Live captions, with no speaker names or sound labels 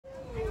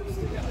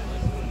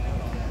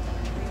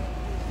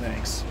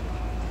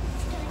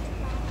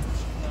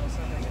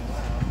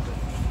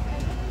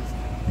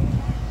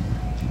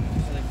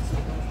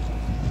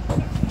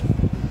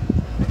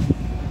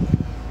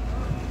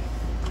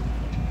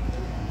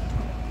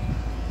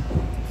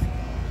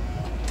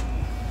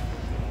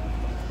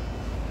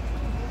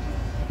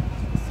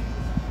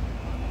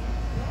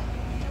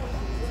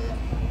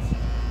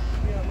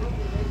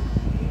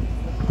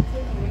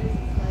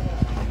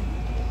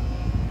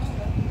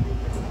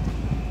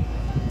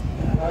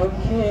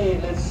Okay,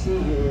 let's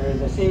see here.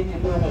 The safety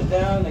boom is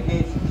down, the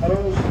gate's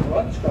closed.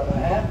 What's going to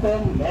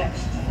happen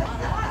next?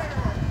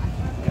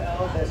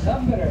 Well, there's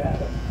something better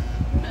happen.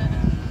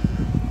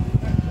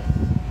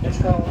 It's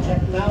called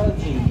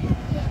technology.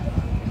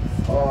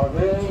 Or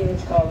really,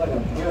 it's called a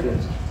computer.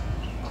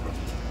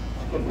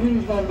 The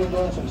computer's going to be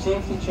doing some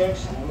safety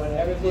checks, and when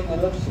everything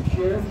looks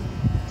secure,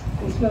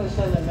 it's going to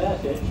send a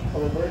message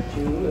over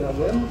to a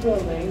little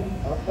building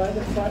up by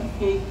the front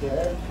gate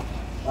there,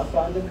 up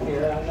on the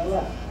pier on the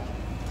left.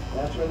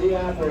 That's where the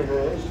operator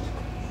is.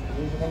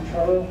 He's in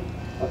control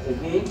of the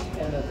gate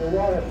and of the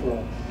water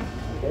flow.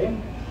 Okay?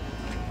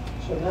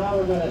 So now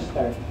we're going to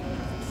start.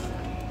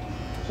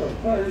 So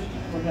first,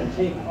 we're going to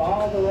take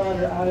all the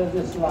water out of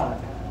this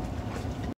lock.